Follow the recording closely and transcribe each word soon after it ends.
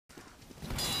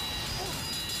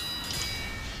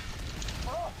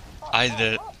I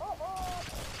did it.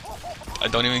 I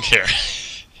don't even care.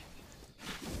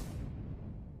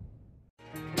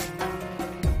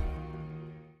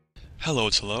 Hello,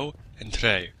 it's Hello, and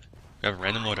today we have a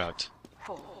random loadout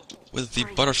with the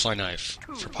butterfly knife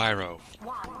for pyro,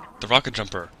 the rocket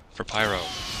jumper for pyro,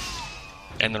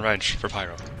 and the wrench for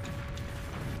pyro.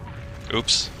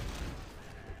 Oops.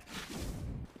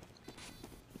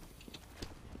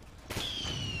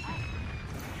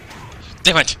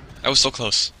 Damn it! I was so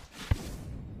close.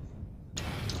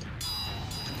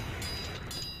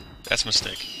 That's a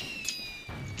mistake.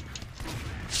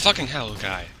 Fucking hell,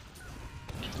 guy.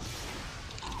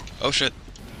 Oh shit.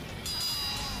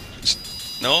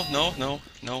 No, no, no,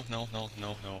 no, no, no,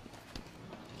 no, no.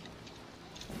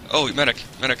 Oh, medic,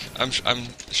 medic. I'm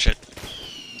shit.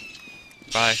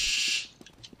 Bye.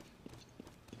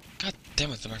 God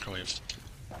damn it, the microwave.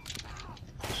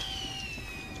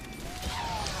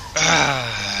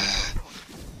 Ah.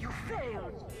 You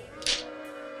failed.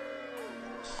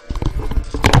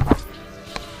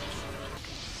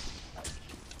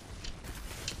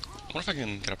 I wonder if I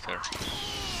can get up there.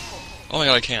 Oh my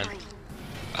god, I can.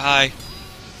 Hi.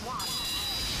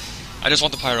 I just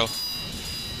want the pyro.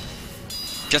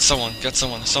 Get someone,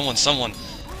 someone.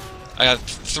 I got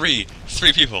three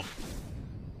people.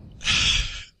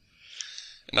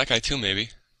 And that guy too, maybe.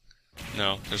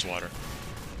 No, there's water.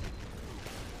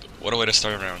 What a way to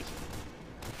start a round.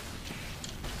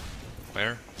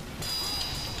 Where?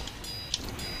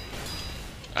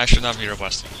 I should not be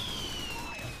requesting.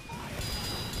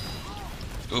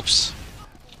 Oops.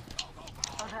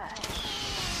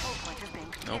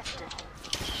 Nope.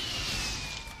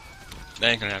 That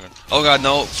ain't gonna happen. Oh god,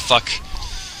 no! Fuck.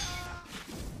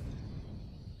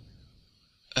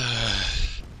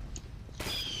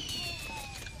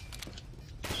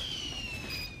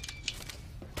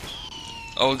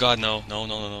 Oh god, no. No,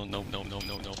 no, no, no, no, no,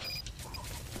 no, no.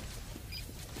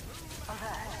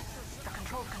 The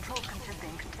control is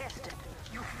being contested.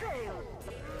 You failed.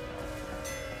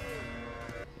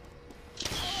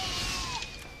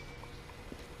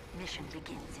 Mission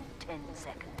begins in 10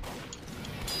 seconds.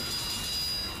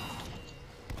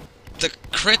 The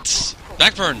crits!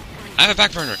 Backburn! I have a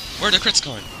backburner! Where are the crits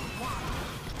going?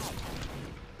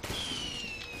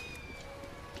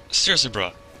 Seriously,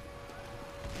 bruh.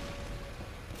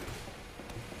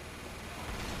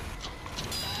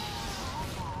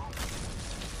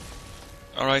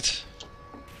 Alright.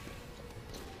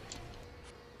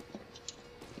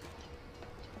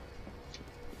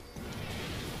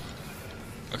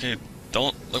 Okay,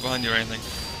 don't look behind you or anything.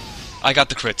 I got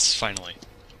the crits, finally.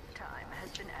 Time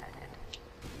has been added.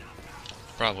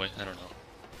 Probably, I don't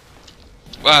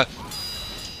know.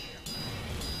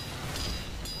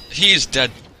 He's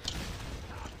dead.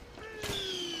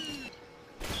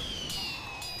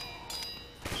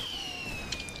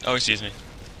 Oh, he sees me.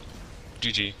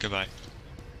 GG, goodbye.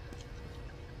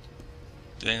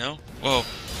 Do they know? Whoa.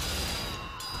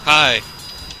 Hi.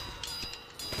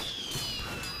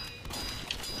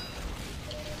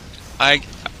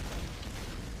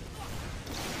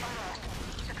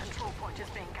 The control point is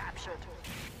being captured.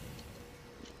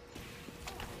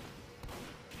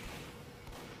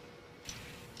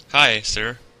 Hi,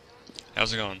 sir.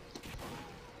 How's it going?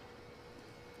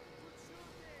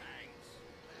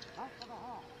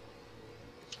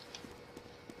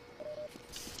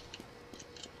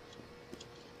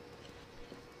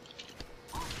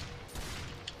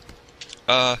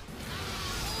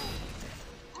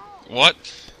 What?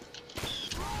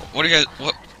 What do you guys,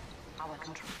 what? Our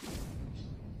control.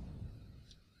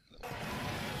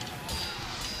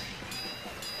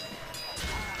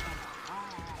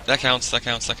 That counts, that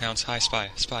counts, that counts. Hi,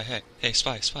 spy, spy, hey. Hey,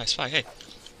 spy, spy, spy, hey.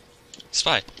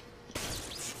 Spy.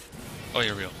 Oh,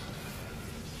 you're real.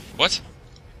 What?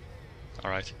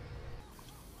 Alright.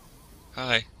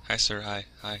 Hi. Hi, sir, hi,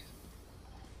 hi.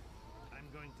 I'm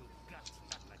going to gut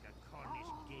that like a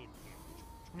Cornish game here.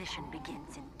 Mission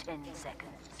begins in 10 seconds.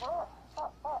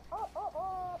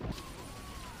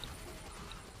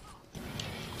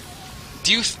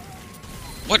 Do you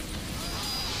what?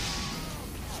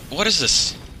 What is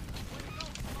this?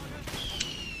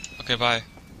 Okay, bye.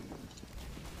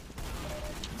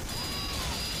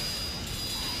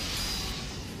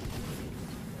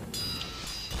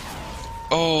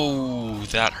 Oh,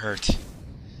 that hurt.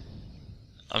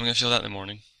 I'm gonna feel that in the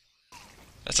morning.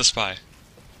 That's a spy.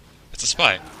 That's a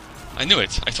spy. I knew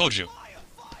it. I told you.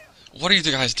 What are you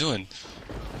guys doing?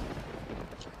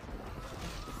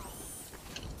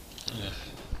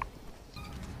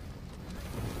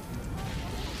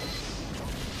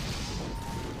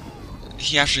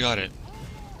 He actually got it.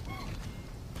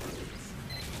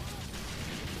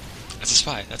 That's That's a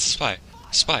spy. That's a spy.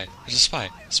 Spy. There's a spy.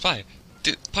 Spy.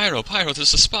 Dude, Pyro, Pyro,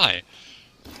 there's a spy.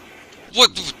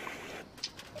 What?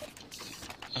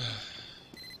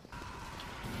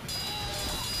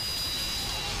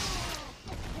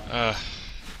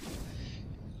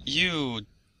 You...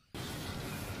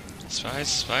 Spies,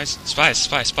 spies, spies,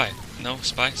 spy, spy. No,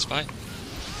 spy, spy.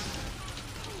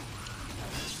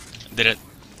 Did it.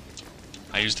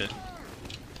 I used it.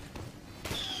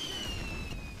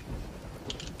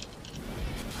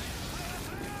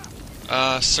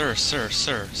 Sir.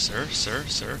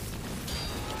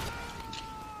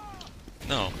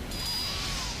 No.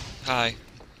 Hi.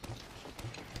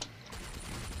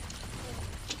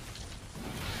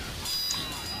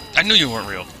 I knew you weren't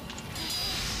real.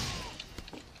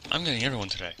 I'm getting everyone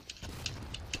today.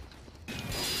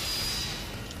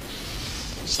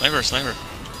 Sniper, sniper.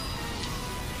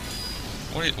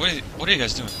 What are you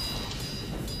guys doing?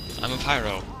 I'm a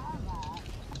pyro.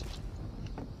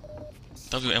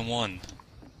 WM1.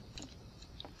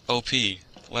 OP.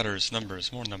 Letters,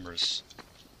 numbers, more numbers.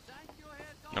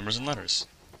 Numbers and letters.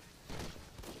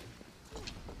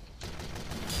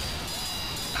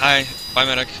 Hi, bye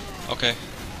medic. Okay.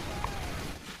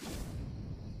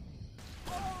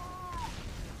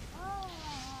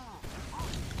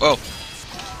 Whoa.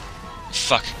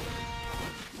 Fuck.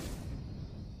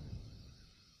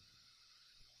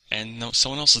 And no,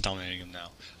 someone else is dominating him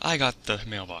now. I got the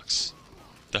mailbox.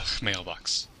 The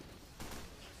mailbox.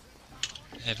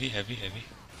 Heavy, heavy, heavy.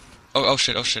 Oh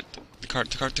shit, oh shit. The cart,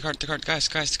 the cart, the cart, the cart. Guys,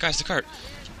 the cart.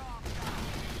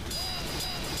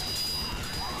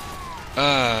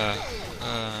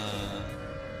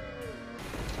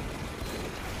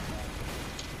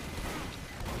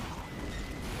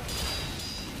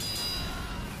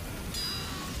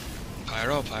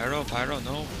 Pyro,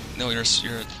 no. No, you're,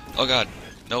 oh god.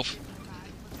 Nope.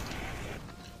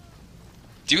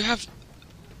 Do you have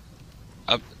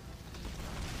a...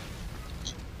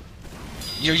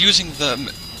 You're using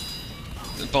the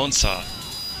bone saw.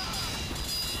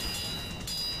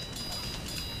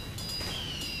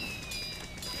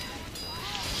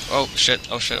 Oh shit,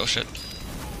 oh shit, oh shit.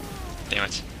 Damn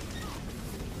it.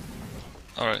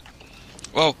 Alright.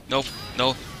 Whoa, nope,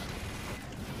 no.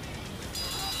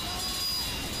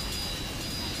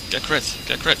 Get crit,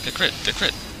 get crit, get crit, get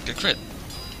crit, get crit.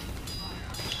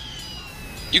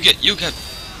 You get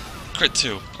crit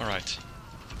too. Alright.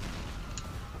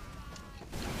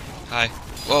 Hi.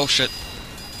 Whoa, shit.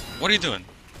 What are you doing?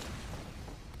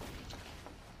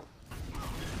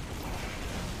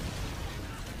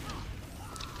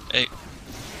 Hey.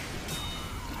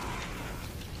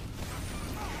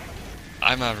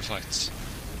 I'm out of fights.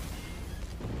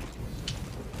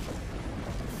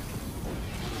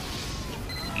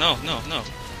 No.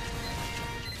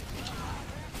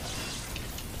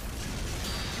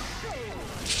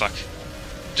 Fuck.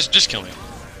 Just kill me.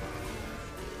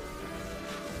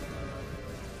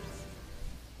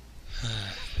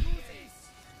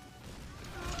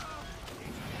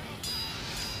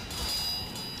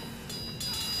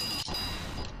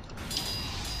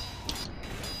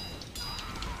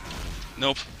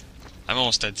 Nope. I'm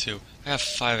almost dead too. I have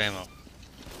 5 ammo.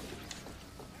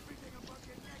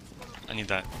 I need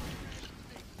that.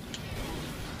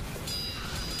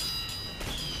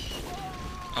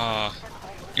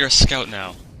 You're a scout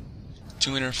now.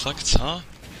 2 reflects, huh?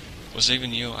 Was it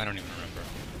even you? I don't even remember.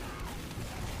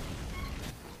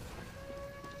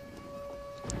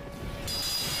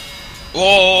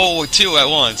 Whoa! 2 at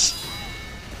once!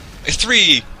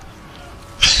 3!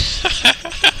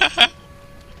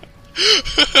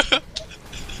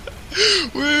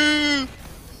 Woo!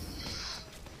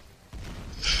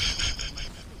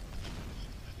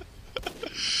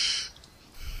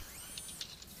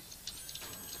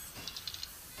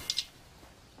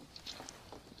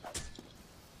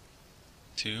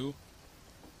 Two,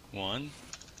 1.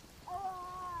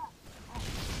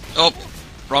 Oh,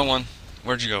 wrong one.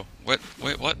 Where'd you go? Wait,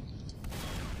 what?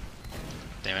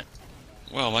 Damn it.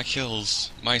 Well, my kills,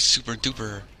 my super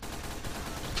duper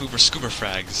pooper scooper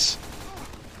frags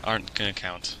aren't gonna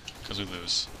count, because we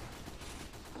lose.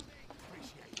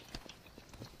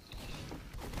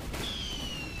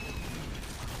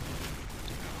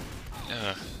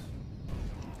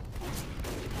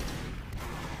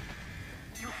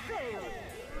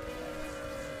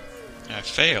 I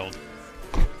failed.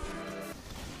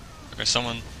 Okay,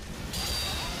 someone...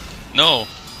 No!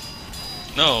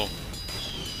 No!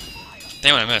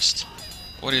 Damn it, I missed.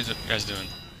 What are you guys doing?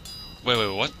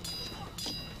 Wait, what?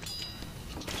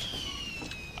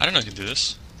 I didn't know you could do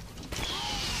this.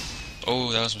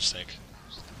 Oh, that was a mistake.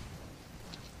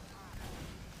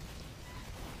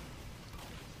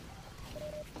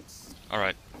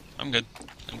 Alright. I'm good.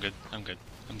 I'm good. I'm good.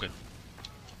 I'm good.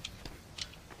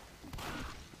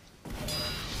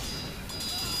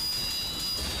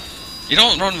 You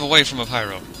don't run away from a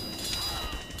pyro.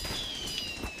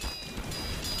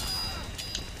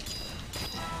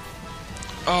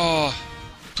 Oh,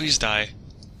 please die.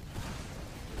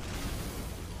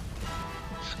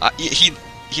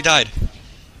 He died.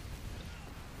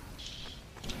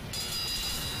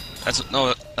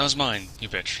 No, that was mine, you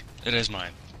bitch. It is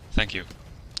mine. Thank you,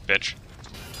 bitch.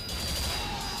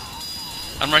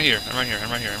 I'm right here. I'm right here.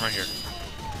 I'm right here. I'm right here.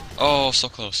 Oh, so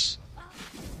close.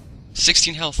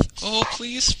 16 health. Oh,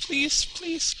 please, please,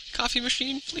 please. Coffee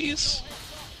machine, please.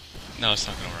 No, it's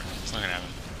not gonna work. It's not gonna happen.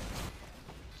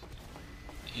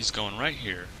 He's going right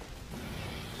here.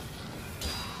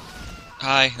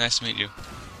 Hi, nice to meet you.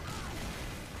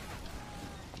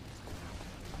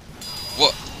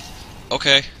 What?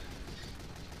 Okay.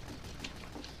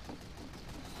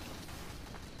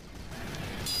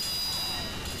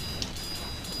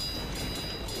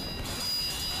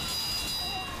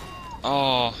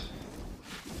 Oh.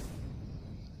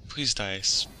 Please die,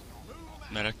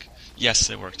 medic. Yes,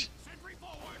 it worked.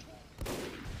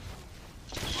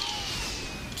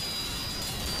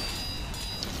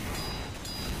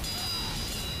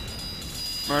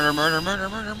 Murder, murder, murder,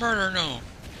 murder, murder, no.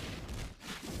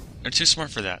 They're too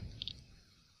smart for that.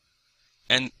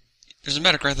 And there's a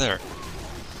medic right there.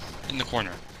 In the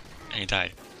corner. And he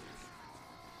died.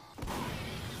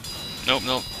 Nope,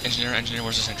 nope. Engineer, engineer,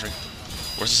 where's the sentry?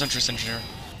 Where's the sentry, engineer?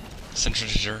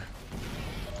 Sentry.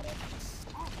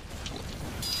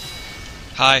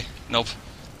 Hi. Nope.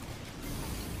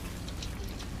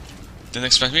 Didn't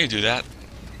expect me to do that.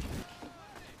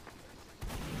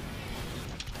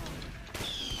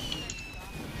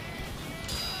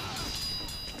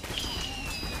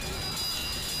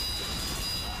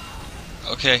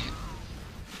 Okay.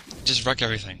 Just wreck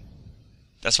everything.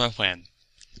 That's my plan.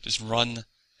 Just run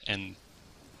and...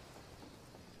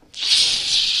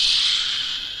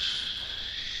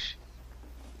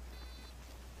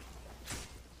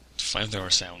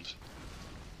 Flamethrower sound.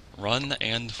 Run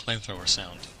and flamethrower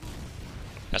sound.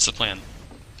 That's the plan.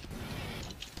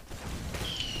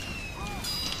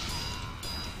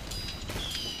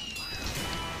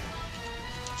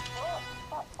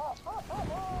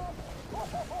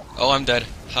 Oh, I'm dead.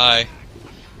 Hi.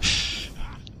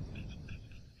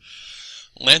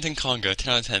 Landing Conga,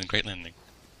 10 out of 10, great landing.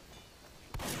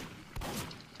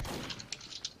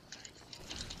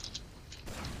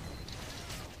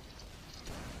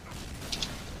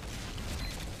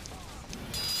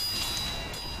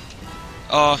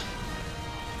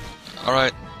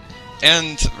 Alright.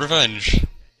 And revenge.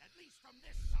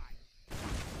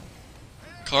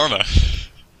 Karma.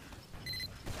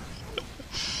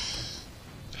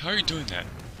 How are you doing that?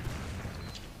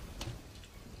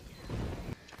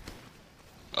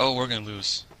 Oh, we're gonna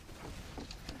lose.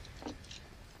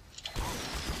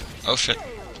 Oh shit.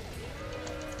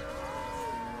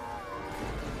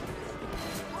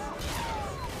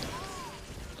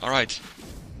 Alright.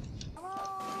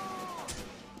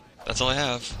 That's all I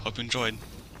have. Hope you enjoyed.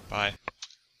 Bye.